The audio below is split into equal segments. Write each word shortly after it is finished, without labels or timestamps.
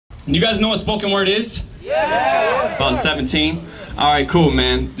You guys know what spoken word is? Yeah. About 17. All right, cool,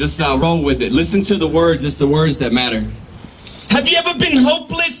 man. Just roll with it. Listen to the words. It's the words that matter. Have you ever been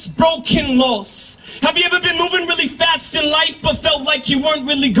hopeless, broken, lost? Have you ever been moving really fast in life but felt like you weren't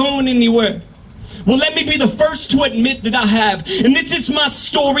really going anywhere? Well, let me be the first to admit that I have. And this is my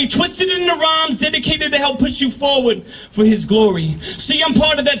story, twisted into rhymes, dedicated to help push you forward for his glory. See, I'm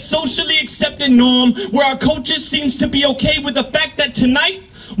part of that socially accepted norm where our culture seems to be okay with the fact that tonight,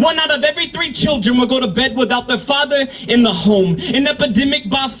 1 out of every 3 children will go to bed without their father in the home. An epidemic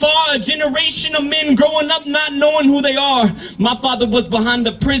by far, a generation of men growing up not knowing who they are. My father was behind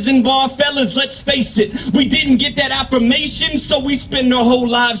the prison bar. Fellas, let's face it, we didn't get that affirmation, so we spend our whole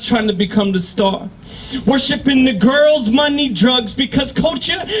lives trying to become the star. Worshipping the girls, money, drugs, because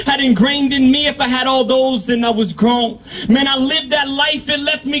culture had ingrained in me if I had all those, then I was grown. Man, I lived that life, it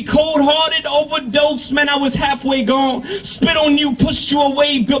left me cold-hearted, overdosed, man, I was halfway gone. Spit on you, pushed you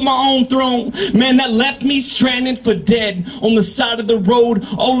away, built my own throne. Man, that left me stranded for dead on the side of the road,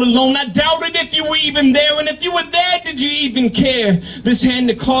 all alone. I doubted if you were even there, and if you were there, did you even care? This hand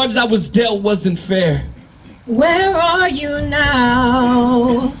of cards I was dealt wasn't fair. Where are you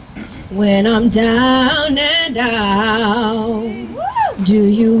now? When I'm down and out, do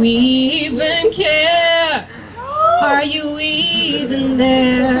you even care? Are you even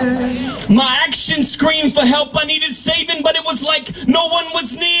there? My actions screamed for help, I needed saving, but it was like no one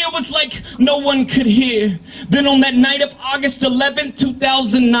was near, it was like no one could hear. Then on that night of August 11th,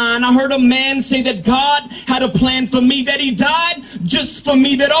 2009, I heard a man say that God had a plan for me, that he died just for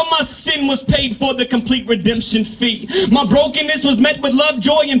me, that all my sin was paid for, the complete redemption fee. My brokenness was met with love,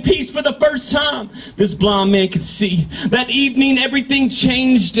 joy, and peace for the first time this blind man could see. That evening, everything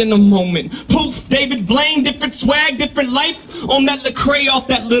changed in a moment. Poof, David Blaine, different swag, different life on that Lecrae off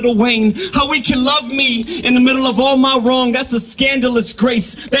that Lil Wayne. How he can love me in the middle of all my wrong, that's a scandalous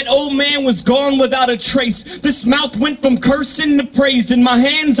grace. That old man was gone without a trace. This mouth went from cursing to praise. In my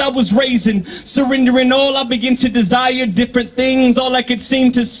hands I was raising, surrendering all, I began to desire different things. All I could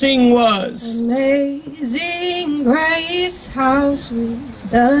seem to sing was Amazing Grace, how sweet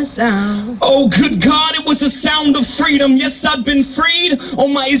the sound. Oh good God, it was a sound of freedom. Yes, I've been freed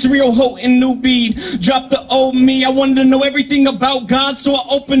on my Israel Houghton new beat. Dropped the old me, I wanted to know everything about God, so I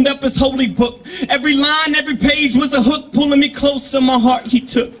opened up his holy book. Every line, every page was a hook, pulling me closer, my heart he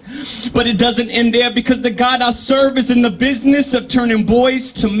took. But it doesn't end there, because the God I serve is in the business of turning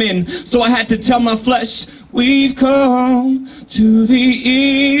boys to men. So I had to tell my flesh, we've come to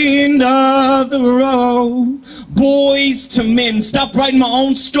the end of the road. Boys to men. Stopped writing my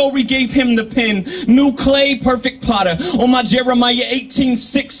own story, gave him the pen. New clay, perfect potter. On my Jeremiah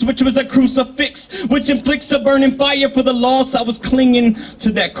 18:6, which was a crucifix, which inflicts a burning fire for the lost. I was clinging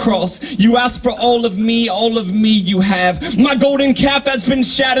to that cross. You asked for all of me you have. My golden calf has been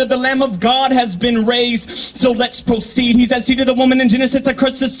shattered. The Lamb of God has been raised. So let's proceed. He's as seed of the woman in Genesis to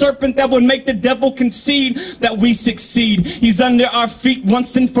crush the serpent that would make the devil concede that we succeed. He's under our feet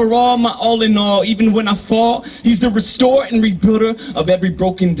once and for all, my all in all. Even when I fall, he's the restorer and rebuilder of every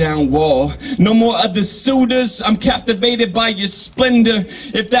broken down wall. No more other suitors, I'm captivated by your splendor.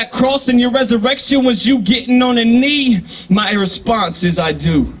 If that cross and your resurrection was you getting on a knee, my response is I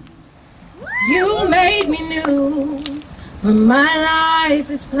do. You made me new, for my life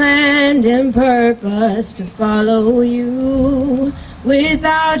is planned and purpose to follow you.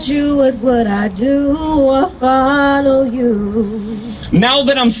 Without you, what would I do? I follow you. Now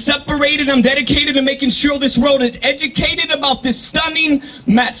that I'm separated, I'm dedicated to making sure this world is educated about this stunning,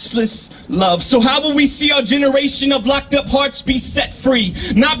 matchless love. So how will we see our generation of locked up hearts be set free?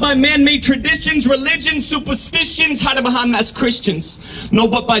 Not by man-made traditions, religions, superstitions, hiding behind masked Christians. No,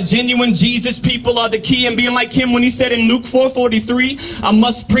 but by genuine Jesus. People are the key, and being like him when he said in Luke 4:43, I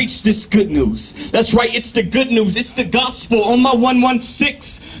must preach this good news. That's right, it's the good news. It's the gospel. On my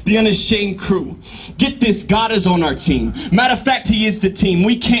 116, the Unashamed crew. Get this, God is on our team. Matter of fact, he is the team.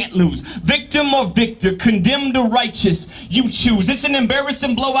 We can't lose. Victim or victor, condemned or righteous, you choose. It's an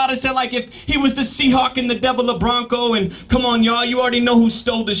embarrassing blowout. It's like if he was the Seahawk and the devil a Bronco, and come on y'all, you already know who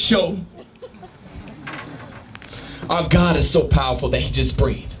stole the show. Our God is so powerful that he just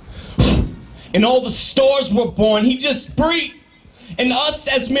breathed. And all the stars were born. He just breathed. And us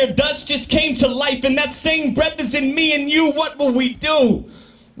as mere dust just came to life. And that same breath is in me and you. What will we do?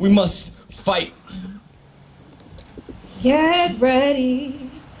 We must fight. Get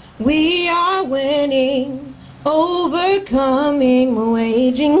ready, we are winning, overcoming,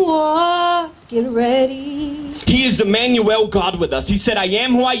 waging war. Get ready. He is Emmanuel, God with us. He said, I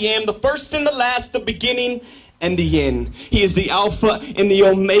am who I am, the first and the last, the beginning and the end. He is the Alpha and the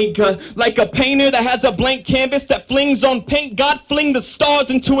Omega. Like a painter that has a blank canvas that flings on paint, God flinged the stars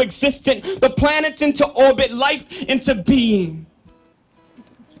into existence, the planets into orbit, life into being.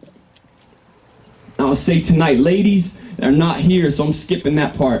 I'll say tonight, ladies are not here, so I'm skipping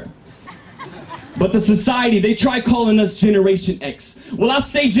that part. But the society, they try calling us Generation X. Well, I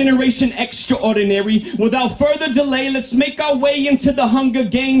say Generation Extraordinary. Without further delay, let's make our way into the Hunger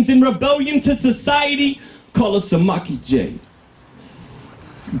Games. In rebellion to society, call us a Mockingjay.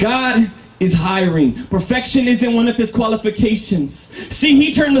 God is hiring. Perfection isn't one of his qualifications. See,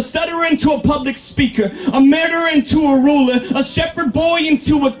 he turned a stutterer into a public speaker, a murderer into a ruler, a shepherd boy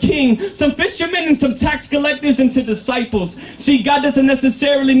into a king, some fishermen and some tax collectors into disciples. See, God doesn't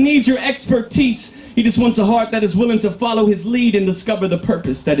necessarily need your expertise. He just wants a heart that is willing to follow his lead and discover the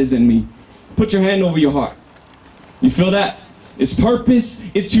purpose that is in me. Put your hand over your heart. You feel that? It's purpose,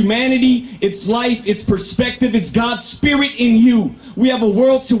 it's humanity, it's life, it's perspective, it's God's spirit in you. We have a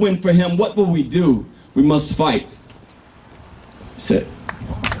world to win for him. What will we do? We must fight. That's it.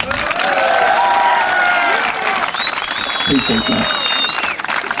 Appreciate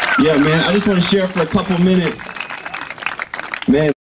that. Yeah, man, I just want to share for a couple minutes. Man.